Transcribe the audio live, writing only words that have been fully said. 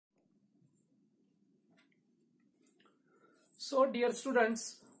So, dear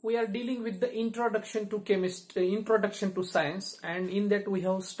students, we are dealing with the introduction to chemistry, introduction to science, and in that we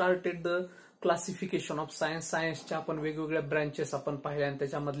have started the classification of science. सायन्सच्या आपण वेगवेगळ्या branches आपण पाहिल्या आणि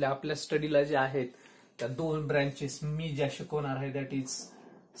त्याच्यामधल्या आपल्या स्टडीला जे आहेत त्या दोन ब्रांचेस मी ज्या शिकवणार आहे दॅट इज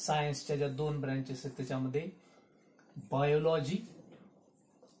सायन्सच्या ज्या दोन ब्रांचेस आहेत त्याच्यामध्ये biology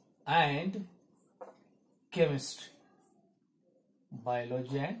and chemistry.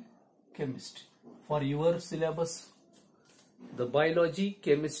 Biology and chemistry. For your syllabus, the biology,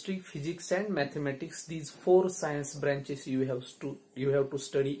 chemistry, physics and mathematics, these four science branches you have to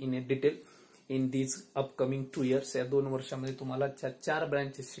study in a detail in these upcoming 2 years. या 2 वर्षामध्ये तुम्हाला 4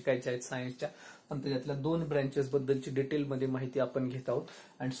 branches शिकायच्या आहेत सायन्सच्या, पण त्याच्यातल्या 2 branches बद्दलची detail मध्ये माहिती आपण घेत आहोत.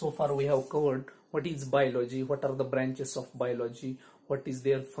 And so far we have covered what is biology, what R the branches of biology, what is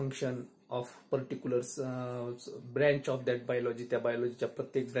there function of particular branch of that biology. त्या बायोलॉजीच्या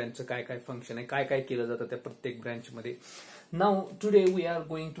प्रत्येक ब्रँचचं काय काय फंक्शन आहे, काय काय केलं जातं त्या प्रत्येक ब्रँचमध्ये. Now today we R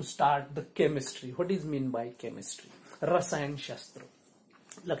going to start the chemistry. What is mean by chemistry? रसायनशास्त्र.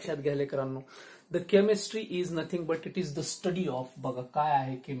 लक्षात घ्या लेकरांनो, the chemistry is nothing but it is the study of. बघा काय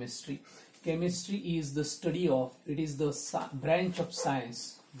आहे chemistry. Chemistry is the study of, it is the branch of science,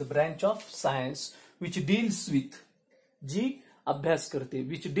 the branch of science which deals with, जी अभ्यास करते,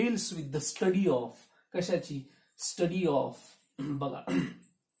 which deals with the study of. कशाची? Study of, बघा,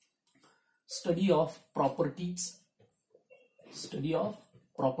 study of properties, study of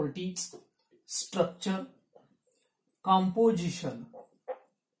properties, structure, composition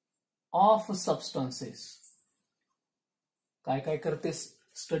of substances. काय काय करते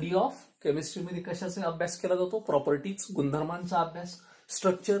study of केमिस्ट्रीमध्ये? कशाचा अभ्यास केला जातो? प्रॉपर्टीज, गुणधर्मांचा अभ्यास.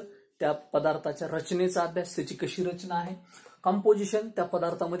 स्ट्रक्चर, त्या पदार्थाच्या रचनेचा अभ्यास, त्याची कशी रचना आहे. कंपोजिशन, त्या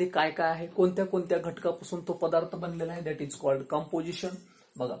पदार्थामध्ये काय काय आहे, कोणत्या कोणत्या घटकापासून तो पदार्थ बनलेला आहे, दॅट इज कॉल्ड कंपोजिशन.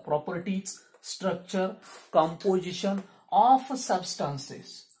 बघा, properties, structure, composition of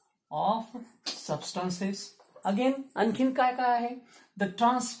substances, of substances. Again आणखीन काय काय आहे? The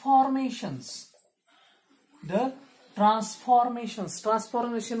ट्रान्सफॉर्मेशन्स, the ट्रान्सफॉर्मेशन्स.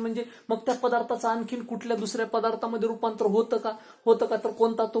 ट्रान्सफॉर्मेशन म्हणजे मग त्या पदार्थाचं आणखीन कुठल्या दुसऱ्या पदार्थामध्ये रूपांतर होतं का तर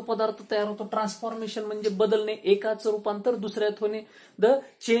कोणता तो पदार्थ तयार होतो. ट्रान्सफॉर्मेशन म्हणजे बदलणे, एकाचं रूपांतर दुसऱ्यात होणे. The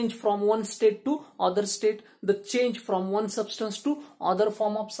change from one state to other state, the change from one substance to other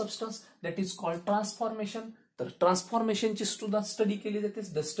form of substance, that is called transformation. तर ट्रान्सफॉर्मेशनची सुद्धा स्टडी केली जाते.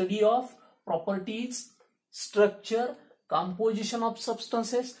 The study of properties, structure, composition of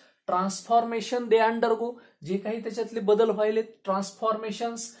substances, transformation they undergo, जे काही त्याच्यातले बदल व्हायले,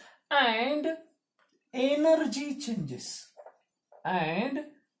 ट्रान्सफॉर्मेशन्स, and energy changes, and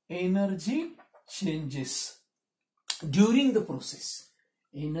energy changes during the process.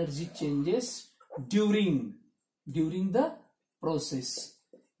 Energy changes during the process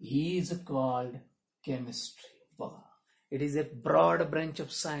is called chemistry. बघा, it is a broad branch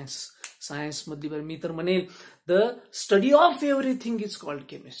of science. Science मधली मी तर म्हणेल the study of everything is called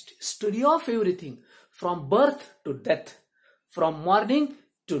chemistry. Study of everything from birth to death, from morning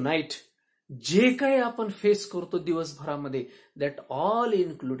to night, जे काही आपण face करतो दिवसभरामध्ये, that all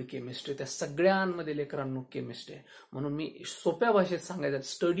include chemistry. त्या सगळ्यांमध्ये लेकरांनो केमिस्ट्री आहे. म्हणून मी सोप्या भाषेत सांगायचं,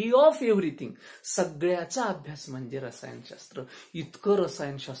 स्टडी ऑफ एव्हरीथिंग, सगळ्याचा अभ्यास म्हणजे रसायनशास्त्र. इतकं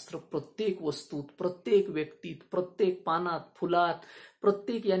रसायनशास्त्र प्रत्येक वस्तूत, प्रत्येक व्यक्तीत, प्रत्येक पानात, फुलात,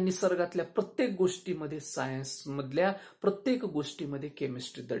 प्रत्येक या निसर्गातल्या प्रत्येक गोष्टीमध्ये, सायन्स मधल्या प्रत्येक गोष्टीमध्ये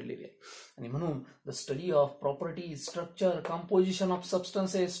केमिस्ट्री दडलेली आहे. आणि म्हणून the study of properties, structure, composition of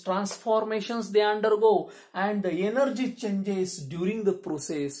substances, ट्रान्सफॉर्मेशन्स they undergo, and the energy changes during the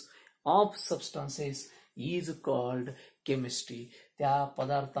process of substances is called chemistry. त्या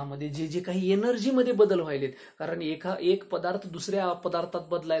पदार्थामध्ये जे जे काही एनर्जीमध्ये बदल व्हायलेत, कारण एक पदार्थ दुसऱ्या पदार्थात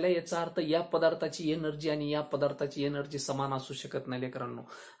बदलायला, याचा अर्थ या पदार्थाची एनर्जी आणि या पदार्थाची एनर्जी समान असू शकत नाही लेकरांनो.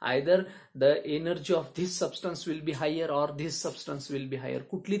 Either the energy of this substance will be higher or this substance will be higher,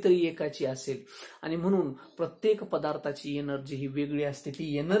 कुठली तरी एकाची असेल. आणि म्हणून प्रत्येक पदार्थाची एनर्जी ही वेगळी असते.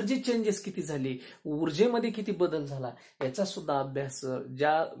 ती एनर्जी चेंजेस किती झाली, ऊर्जेमध्ये किती बदल झाला, याचा सुद्धा अभ्यास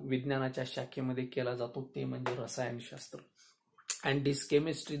ज्या विज्ञानाच्या शाखेमध्ये केला जातो ते म्हणजे रसायनशास्त्र. And this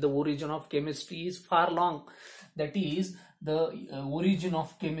chemistry, the origin of chemistry is far long. That is, the origin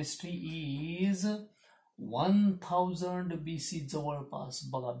of chemistry is 1000 BC जवळपास.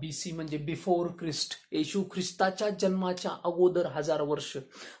 बघा, BC म्हणजे बिफोर ख्रिस्ट, येशू ख्रिस्ताच्या जन्माच्या अगोदर 1000 वर्ष.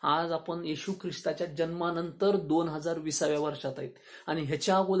 आज आपण येशू ख्रिस्ताच्या जन्मानंतर 2020व्या वर्षात आहेत, आणि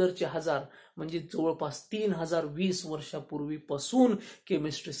ह्याच्या अगोदरचे 1000 म्हणजे जवळपास 3020 वर्षापूर्वीपासून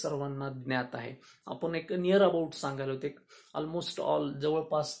केमिस्ट्री सर्वांना ज्ञात आहे. आपण एक नियर अबाउट सांगायला होते, ऑलमोस्ट ऑल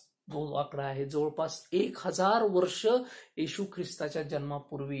जवळपास जो आकडा आहे जवळपास 1000 वर्ष येशू ख्रिस्ताच्या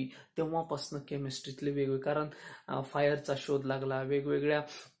जन्मापूर्वी तेव्हापासून केमिस्ट्रीतले वेगवेगळे, कारण फायरचा शोध लागला, वेगवेगळ्या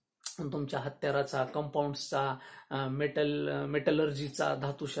तुमच्या हत्याराचा, कंपाऊंड्सचा, मेटलर्जीचा,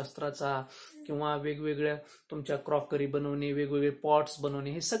 धातुशास्त्राचा, किंवा वेगवेगळ्या तुमच्या क्रॉकरी बनवणे, वेगवेगळे पॉट्स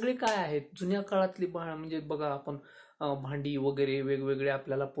बनवणे, हे सगळे काय आहेत जुन्या काळातली म्हणजे बघा आपण भांडी वगैरे वेगवेगळे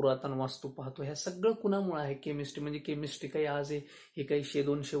आपल्याला पुरातन वास्तू पाहतो, ह्या सगळं कुणामुळे आहे? केमिस्ट्री. म्हणजे केमिस्ट्री काही आज आहे, हे काही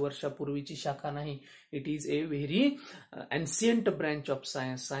 100-200 वर्षापूर्वीची शाखा नाही. It is a very ancient branch of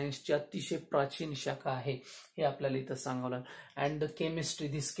science. सायन्सची अतिशय प्राचीन शाखा आहे, हे आपल्याला इथं सांगावं लागेल. And the chemistry,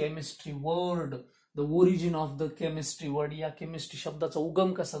 this chemistry word, the origin of the chemistry word, या केमिस्ट्री शब्दाचा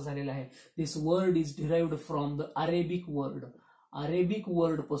उगम कसा झालेला आहे? दिस word is derived from the Arabic word. Arabic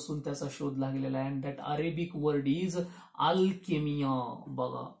word पासून त्याचा शोध लागलेला आहे. And that Arabic word is अल्केमिया.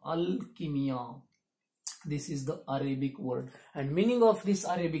 बघा, अल्केमिया, दिस is the Arabic word. And meaning of this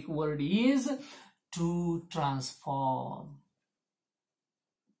Arabic word is to transform,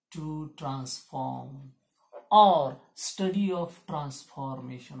 to transform और स्टडी ऑफ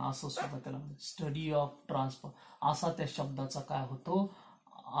ट्रान्सफॉर्मेशन, असं सुद्धा त्याला स्टडी ऑफ ट्रान्सफॉर्म असा त्या शब्दाचा काय होतो?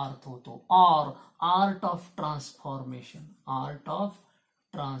 अर्थ होतो. और art of transformation, art of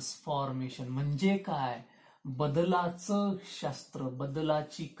transformation म्हणजे काय? बदलाचं शास्त्र,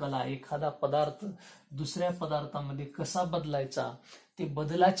 बदलाची कला. एखादा पदार्थ दुसऱ्या पदार्थामध्ये कसा बदलायचा, ते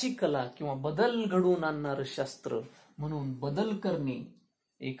बदलाची कला किंवा बदल घडवून आणणारं शास्त्र. म्हणून बदल करणे,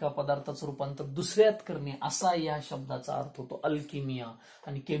 एका पदार्थाचं रूपांतर दुसऱ्यात करणे, असा या शब्दाचा अर्थ होतो अल्केमिया.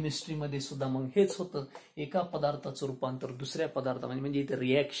 आणि केमिस्ट्रीमध्ये सुद्धा मग हेच होतं, एका पदार्थाचं रूपांतर दुसऱ्या पदार्थामध्ये. म्हणजे इथे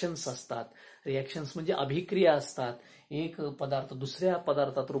रिॲक्शन्स असतात, रिॲक्शन्स म्हणजे अभिक्रिया असतात. एक पदार्थ दुसऱ्या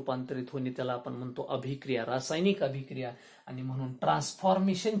पदार्थात रूपांतरित होणे त्याला आपण म्हणतो अभिक्रिया, रासायनिक अभिक्रिया. आणि म्हणून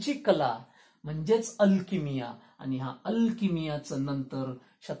ट्रान्सफॉर्मेशनची कला म्हणजेच अल्केमिया. आणि हा अल्केमियाचं नंतर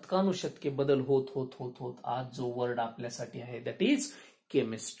शतकानुशतके बदल होत होत होत होत आज जो वर्ड आपल्यासाठी आहे दॅट इज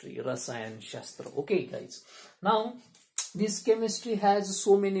केमिस्ट्री, रसायनशास्त्र. Okay guys, now this chemistry has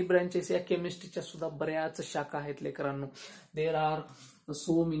so many branches. या केमिस्ट्रीच्या सुद्धा बऱ्याच शाखा आहेत लेकरांनो. There are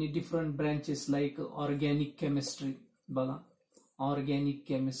so many different branches like organic chemistry. बघा, organic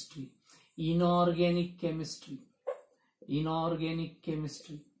chemistry, inorganic chemistry, inorganic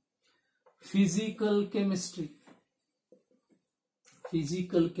chemistry, physical chemistry,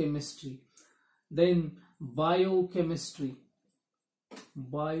 physical chemistry, then biochemistry,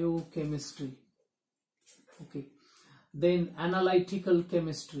 biochemistry, okay, then analytical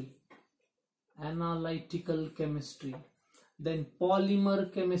chemistry, analytical chemistry, then polymer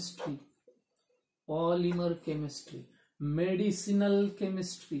chemistry, polymer chemistry, medicinal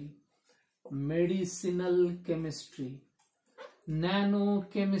chemistry, medicinal chemistry,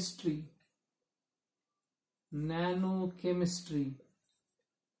 nanochemistry, nanochemistry,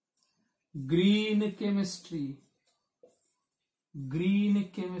 green chemistry, green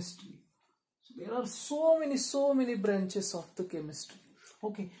chemistry. So there are so many branches of the chemistry.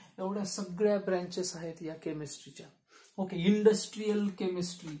 Okay, एवढ्या सगळ्या branches आहेत या केमिस्ट्रीच्या. Okay, industrial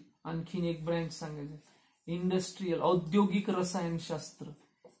chemistry, आणखीन एक branch सांगायचं, industrial, औद्योगिक रसायनशास्त्र,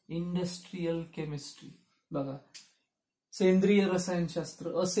 industrial chemistry. बघा, सेंद्रिय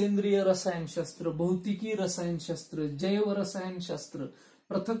रसायनशास्त्र, असेंद्रिय रसायनशास्त्र, भौतिकी रसायनशास्त्र, जैव रसायनशास्त्र,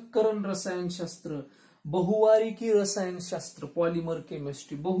 पृथक्करण रसायनशास्त्र, बहुवारिकी रसायनशास्त्र, पॉलिमर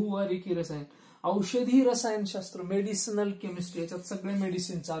केमिस्ट्री, बहुवारिकी रसायन, औषधी रसायनशास्त्र, मेडिसिनल केमिस्ट्री, याच्यात सगळे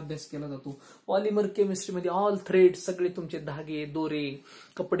मेडिसिनचा अभ्यास केला जातो. पॉलिमर केमिस्ट्रीमध्ये ऑल थ्रेड, सगळे तुमचे धागे, दोरे,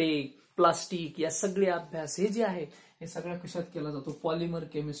 कपडे, प्लास्टिक, या सगळे अभ्यास हे जे आहे हे सगळ्या कशात केला जातो? पॉलिमर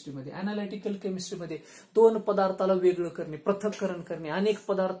केमिस्ट्रीमध्ये. अनालिटिकल केमिस्ट्रीमध्ये दोन पदार्थाला वेगळं करणे, पृथक्करण करणे, अनेक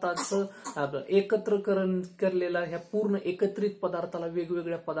पदार्थाचं एकत्रकरण केलेला ह्या पूर्ण एकत्रित पदार्थाला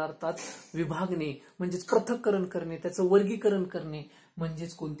वेगवेगळ्या पदार्थात विभागणे म्हणजेच पृथक्करण करणे, त्याचं वर्गीकरण करणे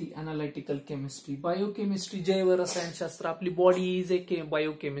म्हणजेच कोणती? Analytical chemistry. बायोकेमिस्ट्री, जैव रसायनशास्त्र, आपली बॉडी इज ए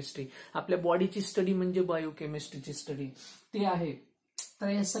बायोकेमिस्ट्री, आपल्या बॉडीची स्टडी म्हणजे बायोकेमिस्ट्रीची स्टडी ते आहे. तर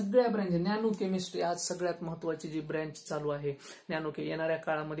या सगळ्या ब्रँच, नॅनो केमिस्ट्री आज सगळ्यात महत्वाची जी ब्रँच चालू आहे नॅनो येणाऱ्या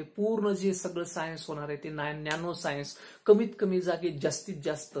काळामध्ये पूर्ण जे सगळं सायन्स होणार आहे ते नॅनो सायन्स. कमीत कमी जागेत जास्तीत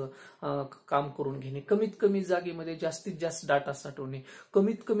जास्त काम करून घेणे, कमीत कमी जागेमध्ये जास्तीत जास्त डाटा साठवणे,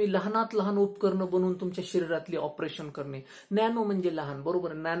 कमीत कमी लहानात लहान उपकरणं बनवून तुमच्या शरीरातली ऑपरेशन करणे. नॅनो म्हणजे लहान,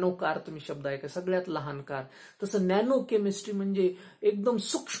 बरोबर. नॅनो कार तुम्ही शब्द ऐका, सगळ्यात लहान कार. तसं नॅनो केमिस्ट्री म्हणजे एकदम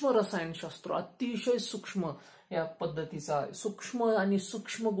सूक्ष्म रसायनशास्त्र, अतिशय सूक्ष्म. या पद्धतीचा सूक्ष्म आणि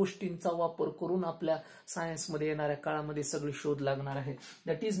सूक्ष्म गोष्टींचा वापर करून आपल्या सायन्समध्ये येणाऱ्या काळामध्ये सगळे शोध लागणार आहे.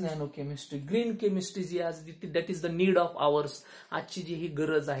 That is nano chemistry. Green chemistry जी आज that is the need of hours. आजची जी ही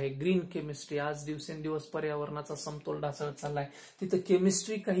गरज आहे ग्रीन केमिस्ट्री. आज दिवसेंदिवस पर्यावरणाचा समतोल ढासळत चाललाय. तिथं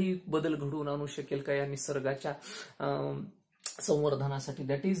केमिस्ट्री काही बदल घडवून आणू शकेल का या निसर्गाच्या संवर्धनासाठी.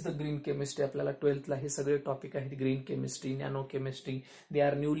 That is the green chemistry. आपल्याला 12thला हे सगळे टॉपिक आहेत. Green chemistry, nano chemistry, they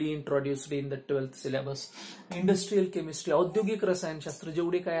are newly introduced in the 12th syllabus. Industrial chemistry, औद्योगिक रसायनशास्त्र.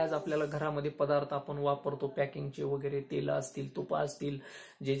 जेवढे काय आज आपल्याला घरामध्ये पदार्थ आपण वापरतो, पॅकिंगचे वगैरे, तेल असतील, तुपा असतील,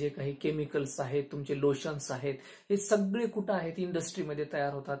 जे जे काही केमिकल्स आहेत, तुमचे लोशन्स आहेत, हे सगळे कुठं आहेत? इंडस्ट्रीमध्ये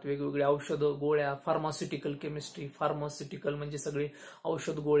तयार होतात. वेगवेगळे औषधं, गोळ्या, फार्मास्युटिकल केमिस्ट्री. फार्मास्युटिकल म्हणजे सगळे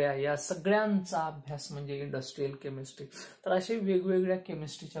औषध गोळ्या, या सगळ्यांचा अभ्यास म्हणजे इंडस्ट्रियल केमिस्ट्री. तर असे वेगवेगळ्या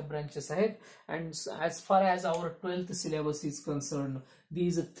केमिस्ट्रीच्या ब्रांचेस आहेत. And as far as our 12th syllabus is concern,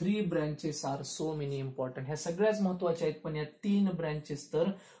 these 3 branches are so many important. ह्या सगळ्याच महत्वाच्या आहेत, पण या 3 ब्रांचेस तर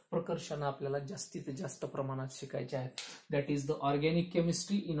प्रकर्षाने आपल्याला जास्तीत जास्त प्रमाणात शिकायचे आहेत. That is the organic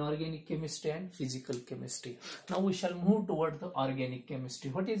chemistry, inorganic chemistry and physical chemistry. Now we shall move toward the organic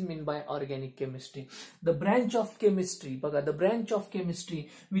chemistry. What is mean by organic chemistry? The branch of chemistry. बघा, the branch of chemistry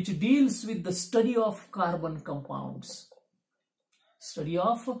which deals with the study of carbon compounds. Study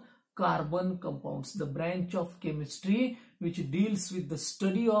of carbon compounds. The branch of chemistry which deals with the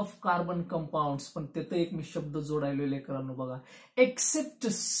study of carbon compounds. पण तिथे एक मी शब्द जोडायलो लेकरांनो बघा. Except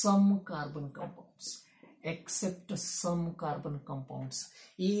some carbon compounds. Except some carbon compounds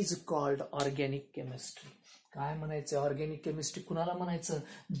is called organic chemistry. काय म्हणायचं? Organic chemistry कुणाला म्हणायचं?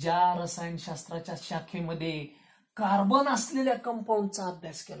 ज्या रसायनशास्त्राच्या शाखेमध्ये कार्बन असलेल्या कंपाऊंडचा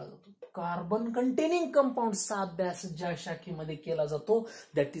अभ्यास केला जातो. कार्बन कंटेनिंग कंपाऊंडचा अभ्यास ज्या शाखेमध्ये केला जातो,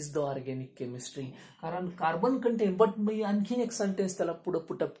 that is the organic chemistry. कारण कार्बन कंटेन, बट मी आणखीन एक सेंटेन्स त्याला पुढे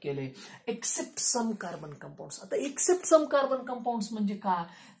पुटअप केले, एक्सेप्ट सम कार्बन कंपाऊंड्स. आता एक्सेप्ट सम कार्बन कंपाऊंड्स म्हणजे काय?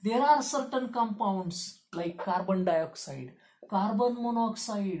 There are certain compounds like carbon dioxide, carbon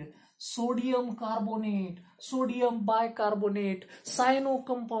monoxide, sodium carbonate, sodium bicarbonate, सायनो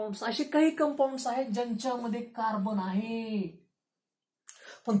compounds. असे काही कंपाऊंड्स आहेत ज्यांच्यामध्ये कार्बन आहे,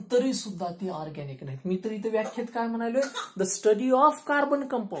 पण तरी सुद्धा ते ऑर्गॅनिक नाहीत. मी तर इथे व्याख्यात काय म्हणालोय? The study of carbon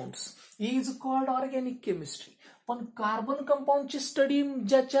compounds is called organic chemistry. पण कार्बन कंपाऊंडची स्टडी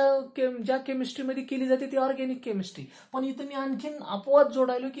ज्या केमिस्ट्रीमध्ये केली जाते ती ऑर्गॅनिक केमिस्ट्री. पण इथं मी आणखीन अपवाद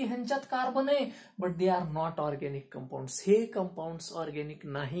जोडायलो की ह्यांच्यात कार्बन आहे, but they are not organic compounds. हे कंपाऊंड्स ऑर्गॅनिक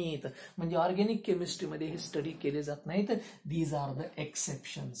नाहीत, म्हणजे ऑर्गॅनिक केमिस्ट्रीमध्ये हे स्टडी केले जात नाहीत. These R the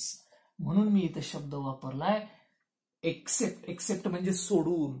exceptions. म्हणून मी इथं शब्द वापरलाय एक्सेप्ट. एक्सेप्ट म्हणजे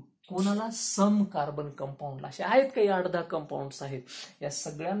सोडून. कोणाला? सम कार्बन कंपाऊंडला. असे आहेत काही 8-10 कंपाऊंड्स आहेत, या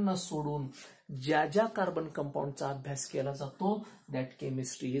सगळ्यांना सोडून ज्या ज्या कार्बन कंपाऊंडचा अभ्यास केला जातो, that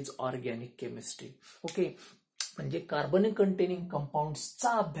chemistry is organic chemistry. Okay, म्हणजे कार्बन कंटेनिंग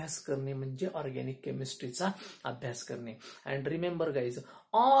कंपाऊंड्सचा अभ्यास करणे म्हणजे ऑर्गॅनिक केमिस्ट्रीचा अभ्यास करणे. And remember guys,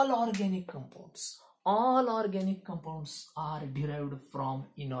 all organic compounds are derived from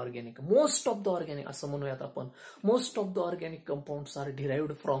inorganic. Most of the organic, असं म्हणूयात आपण, most of the organic compounds are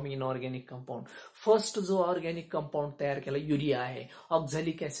derived from inorganic compound. First जो ऑर्गॅनिक कंपाऊंड तयार केला युरिया आहे,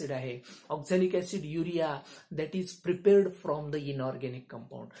 ऑक्झॅलिक ऍसिड आहे. Oxalic acid, urea, that is prepared from the inorganic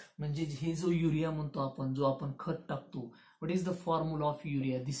compound. म्हणजे हे जो युरिया म्हणतो आपण, जो आपण खत टाकतो, what is the formula of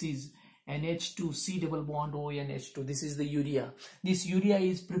urea? This is NH2 C double bond O NH2. This is the urea. This urea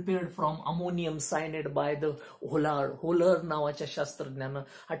is prepared from ammonium cyanide by the Holler नावाच्या शास्त्रज्ञानं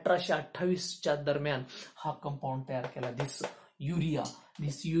 1828च्या दरम्यान हा कंपाऊंड तयार केला.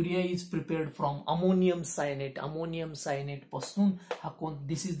 This urea is prepared from ammonium cyanide. Ammonium cyanide पासून हा कोण?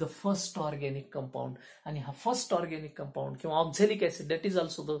 This is the first organic compound. आणि हा फर्स्ट ऑर्गॅनिक कंपाऊंड किंवा oxalic acid, that is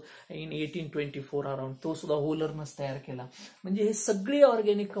also the in 1824 around, तो सुद्धा होलरनच तयार केला. म्हणजे हे सगळे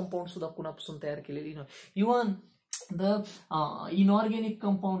ऑर्गॅनिक कंपाऊंड सुद्धा कुणापासून तयार केलेली नाही. Even the inorganic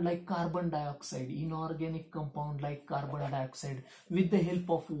compound like carbon dioxide, with the help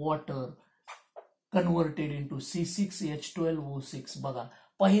of water converted into C6H12O6. बघा,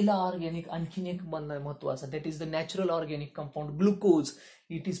 पहिला ऑर्गॅनिक आणखीन एक महत्वाचा, that is the natural organic compound glucose.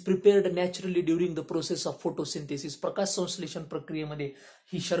 It is prepared naturally during the process of photosynthesis. प्रकाश संश्लेषण प्रक्रियेमध्ये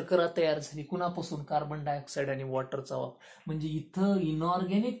ही शर्करा तयार झाली. कुणापासून? कार्बन डायऑक्साईड आणि वॉटरचा वापर. म्हणजे इथं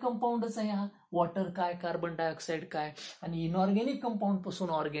इनऑर्गॅनिक कंपाऊंडच आहे हा, वॉटर काय, कार्बन डायऑक्साईड काय, आणि इनऑर्गॅनिक कंपाऊंड पासून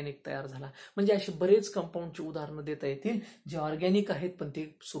ऑर्गॅनिक तयार झाला. म्हणजे असे बरेच कंपाऊंडची उदाहरणं देता येतील जे ऑर्गॅनिक आहेत पण ते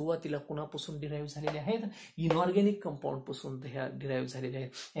सुरुवातीला कुणापासून डिराईव्ह झालेले आहेत, इनऑर्गॅनिक कंपाऊंड पासून डिराईव्ह झालेले आहेत.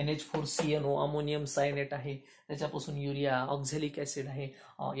 NH4CNO अमोनियम सायनेट आहे, त्याच्यापासून युरिया, ऑक्झॅलिक ऍसिड आहे,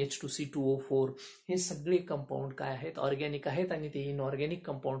 H2C2O4, हे सगळे कंपाऊंड काय आहेत, ऑर्गॅनिक आहेत आणि ते इनऑर्गॅनिक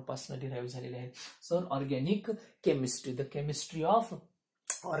कंपाऊंड पासून डिराईव्ह झालेले आहेत. Sir organic chemistry, the chemistry of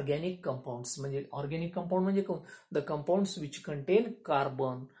organic compounds. म्हणजे ऑर्गॅनिक कंपाऊंड म्हणजे the compounds which contain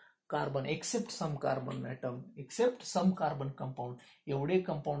carbon except some carbon item, except some carbon compound, एवढे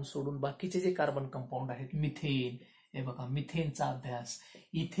कंपाऊंड सोडून बाकीचे जे कार्बन कंपाऊंड आहेत, मिथेन, हे बघा मिथेनचा अभ्यास,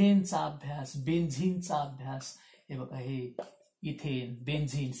 इथेनचा अभ्यास, बेन्झिनचा अभ्यास, हे बघा हे ethane,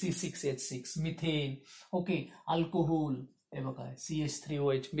 benzene C6H6, methane, okay, alcohol, हे बघा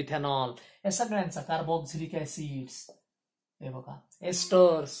CH3OH, मिथेनॉल, या सगळ्यांचा, कार्बोक्सिलिक ऍसिड्स, हे बघा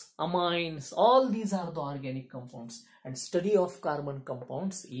asters, amines, all these R the organic compounds and study of carbon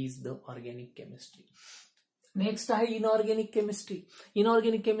compounds is the organic chemistry. Next आहे inorganic chemistry.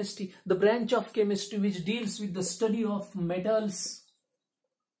 Inorganic chemistry, the branch of chemistry which deals with the study of metals,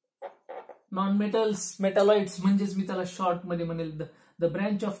 non metals, metalloids, म्हणजेच मी त्याला short मध्ये म्हणेल the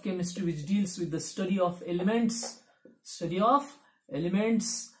branch of chemistry which deals with the study of elements,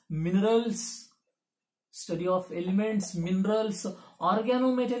 minerals, study of elements, minerals,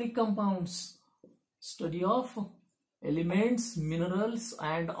 organometallic compounds, study of elements, minerals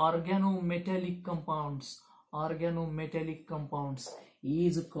and organometallic compounds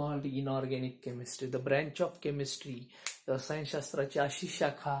is called inorganic chemistry. The branch of chemistry, रसायनशास्त्राची अशी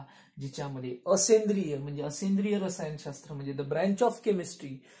शाखा जिच्यामध्ये असेंद्रिय रसायनशास्त्र म्हणजे the branch of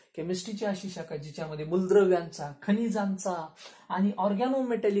केमिस्ट्रीची अशी शाखा जिच्यामध्ये मूलद्रव्यांचा, खनिजांचा आणि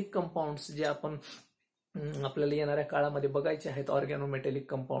ऑर्गॅनोमेटॅलिक compounds, जे आपण आपल्याला येणाऱ्या काळामध्ये बघायचे आहेत ऑर्गॅनोमेटॅलिक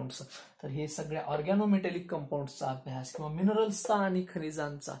कंपाऊंड्स, तर हे सगळ्या ऑर्गॅनोमेटॅलिक कंपाऊंड्सचा अभ्यास किंवा मिनरल्सचा आणि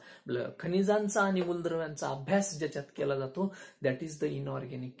खनिजांचा आणि मूलद्रव्यांचा अभ्यास ज्याच्यात केला जातो, that is the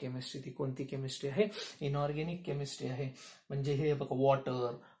inorganic chemistry. ती कोणती केमिस्ट्री आहे? इनऑर्गॅनिक केमिस्ट्री आहे. म्हणजे हे बघा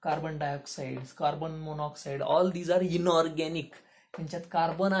water, carbon dioxide, carbon monoxide, all these R inorganic. त्यांच्यात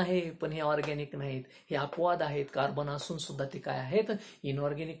कार्बन आहे पण हे ऑर्गॅनिक नाहीत, हे अपवाद आहेत. कार्बन असून सुद्धा ते काय आहेत?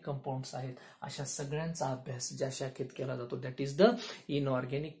 इनऑर्गॅनिक कंपाऊंड्स आहेत. अशा सगळ्यांचा अभ्यास ज्या शाखेत केला जातो that is the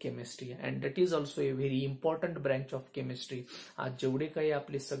inorganic chemistry and that is also a very important branch of chemistry. आज जेवढे काही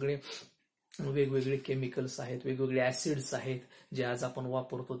आपले सगळे वेगवेगळे केमिकल्स आहेत, वेगवेगळे ऍसिड्स आहेत जे आज आपण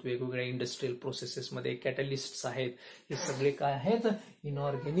वापरतो वेगवेगळ्या इंडस्ट्रियल प्रोसेसेसमध्ये, कॅटलिस्ट्स आहेत, हे सगळे काय आहेत?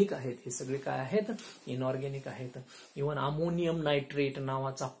 इनऑर्गॅनिक आहेत. हे सगळे काय आहेत? इनऑर्गॅनिक आहेत. इव्हन अमोनियम नायट्रेट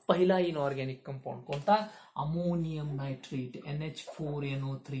नावाचा पहिला इनऑर्गॅनिक कंपाऊंड कोणता? Ammonium nitrate,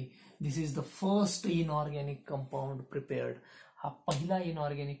 NH4NO3. This is the first inorganic compound prepared. हा पहिला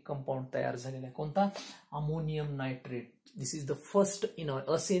इनऑर्गॅनिक कंपाऊंड तयार झालेला आहे. कोणता? Ammonium nitrate. This is the first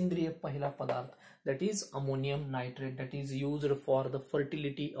असेंद्रिय पहिला पदार्थ, that is ammonium nitrate, that is used for the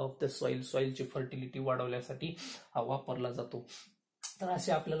fertility of the सॉइलची fertility वाढवण्यासाठी हा वापरला जातो. तर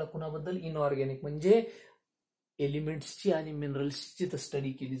असे आपल्याला कुणाबद्दल? इनऑर्गॅनिक म्हणजे एलिमेंट्सची आणि मिनरल्सची तर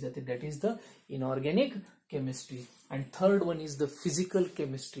स्टडी केली जाते, that is the inorganic chemistry. And third one is the physical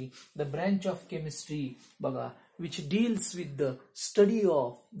chemistry, the branch of chemistry baga which deals with the study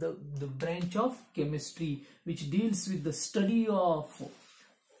of the branch of chemistry which deals with the study of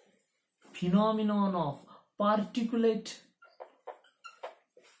phenomenon of particulate,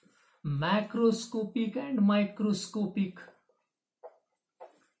 macroscopic and microscopic.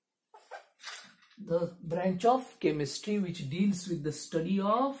 The branch of chemistry which deals with the study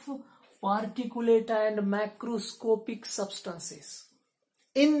of particulate and macroscopic substances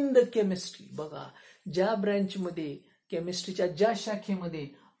in the chemistry. बघा, ज्या branch मध्ये, केमिस्ट्रीच्या ज्या शाखेमध्ये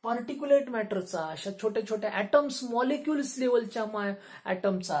particulate मॅटरचा, अशा छोट्या छोट्या atoms, molecules लेवलच्या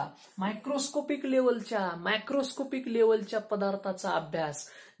ॲटमचा, macroscopic लेवलच्या पदार्थाचा अभ्यास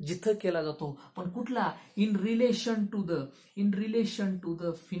जिथं केला जातो, पण कुठला? In relation to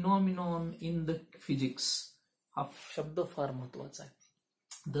the phenomenon in the physics. हा शब्द फार महत्वाचा आहे.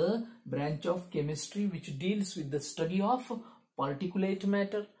 The branch of chemistry which deals with the study of particulate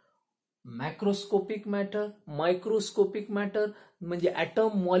matter, macroscopic matter, microscopic matter, म्हणजे ॲटम,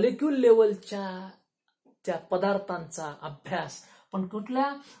 मॉलिक्यूल लेवलच्या त्या पदार्थांचा अभ्यास, पण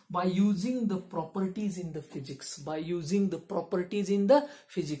कुठल्या? By using the properties in the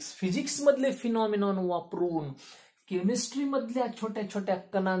physics. Physics मधले फिनॉमिनॉन वापरून केमिस्ट्री मधल्या छोट्या छोट्या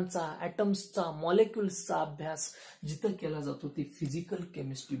कणांचा, ॲटम्सचा, मॉलिक्युल्सचा अभ्यास जिथं केला जातो ती फिजिकल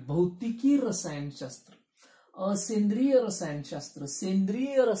केमिस्ट्री. भौतिकी रसायनशास्त्र, असेंद्रिय रसायनशास्त्र,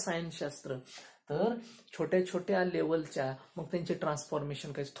 सेंद्रिय रसायनशास्त्र. तर छोट्या छोट्या लेवलच्या मग त्यांचे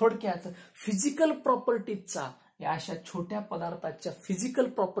ट्रान्सफॉर्मेशन काय. थोडक्यात फिजिकल प्रॉपर्टीजचा, या अशा छोट्या पदार्थाच्या फिजिकल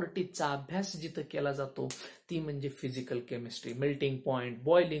प्रॉपर्टीजचा अभ्यास जिथं केला जातो ती म्हणजे physical chemistry. Melting point,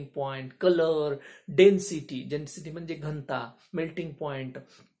 boiling point, colour, density, density म्हणजे घनता, मेल्टिंग पॉइंट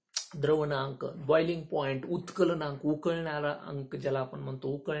द्रवणांक, बॉइलिंग पॉइंट उत्कलनांक, उकळणारा अंक ज्याला आपण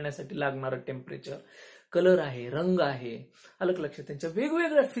म्हणतो, उकळण्यासाठी लागणारं टेम्परेचर, कलर आहे, रंग आहे, अलग लक्षात. त्यांच्या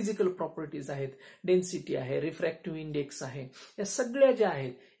वेगवेगळ्या फिजिकल प्रॉपर्टीज आहेत, डेन्सिटी आहे, रिफ्रॅक्टिव्ह इंडेक्स आहे, या सगळ्या ज्या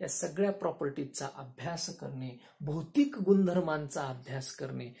आहेत या सगळ्या प्रॉपर्टीजचा अभ्यास करणे, भौतिक गुणधर्मांचा अभ्यास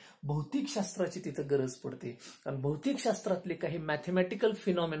करणे, भौतिक शास्त्राची तिथं गरज पडते. कारण भौतिक शास्त्रातले काही मॅथमॅटिकल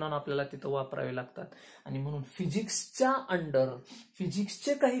फिनॉमिनॉन आपल्याला तिथं वापरावे लागतात आणि म्हणून फिजिक्सच्या अंडर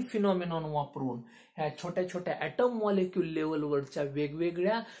फिजिक्सचे काही फिनॉमिनॉन वापरून ह्या छोट्या छोट्या ॲटम मॉलिक्यूल लेवलवरच्या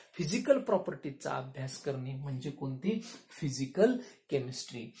वेगवेगळ्या फिजिकल प्रॉपर्टीजचा अभ्यास करणे म्हणजे कोणती, फिजिकल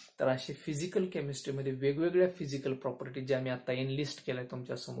केमिस्ट्री. तर अशी फिजिकल केमिस्ट्रीमध्ये वेगवेगळ्या फिजिकल प्रॉपर्टी ज्या मी आता एनलिस्ट केल्या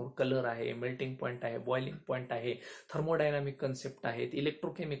तुमच्या समोर, कलर आहे, मेल्टिंग पॉइंट आहे, बॉइलिंग पॉइंट आहे, थर्मोडायनामिक कन्सेप्ट आहेत,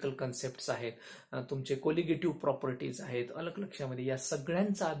 इलेक्ट्रोकेमिकल कन्सेप्ट आहेत, तुमचे कोलिगेटिव्ह प्रॉपर्टीज आहेत, अलग लक्षामध्ये या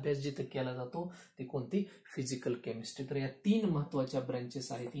सगळ्यांचा अभ्यास जिथे केला जातो ती कोणती, फिजिकल केमिस्ट्री. तर या 3 महत्वाच्या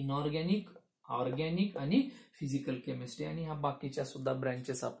ब्रँचेस आहेत, इनऑर्गॅनिक, ऑर्गॅनिक आणि फिजिकल केमिस्ट्री. आणि ह्या बाकीच्या सुद्धा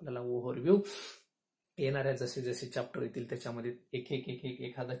ब्रँचेस आपल्याला ओव्हरव्ह्यू येणाऱ्या जसे जसे चॅप्टर येतील त्याच्यामध्ये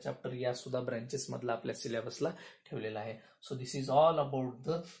एखादा चॅप्टर या सुद्धा ब्रँचेस मधला आपल्या सिलेबसला ठेवलेला आहे. So this is all about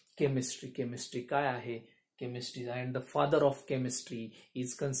the chemistry. Chemistry काय आहे, chemistry, and the father of chemistry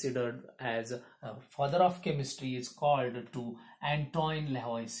is considered as father of chemistry is called to Antoine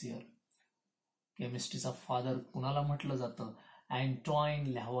Lavoisier. केमिस्ट्रीचा father कुणाला म्हटलं जातं, अँटॉइन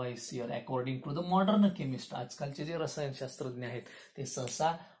लॅव्हॉइसियर. According to the modern chemist, आजकालचे जे रसायनशास्त्रज्ञ आहेत ते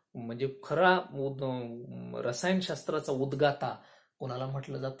सहसा म्हणजे खरा रसायनशास्त्राचा उद्गाता कोणाला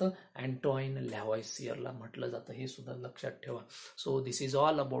म्हटलं जातं, अँटॉइन लॅव्हॉइसियरला म्हटलं जातं. हे सुद्धा लक्षात ठेवा. So this is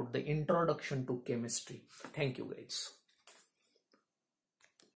all about the introduction to chemistry. Thank you guys.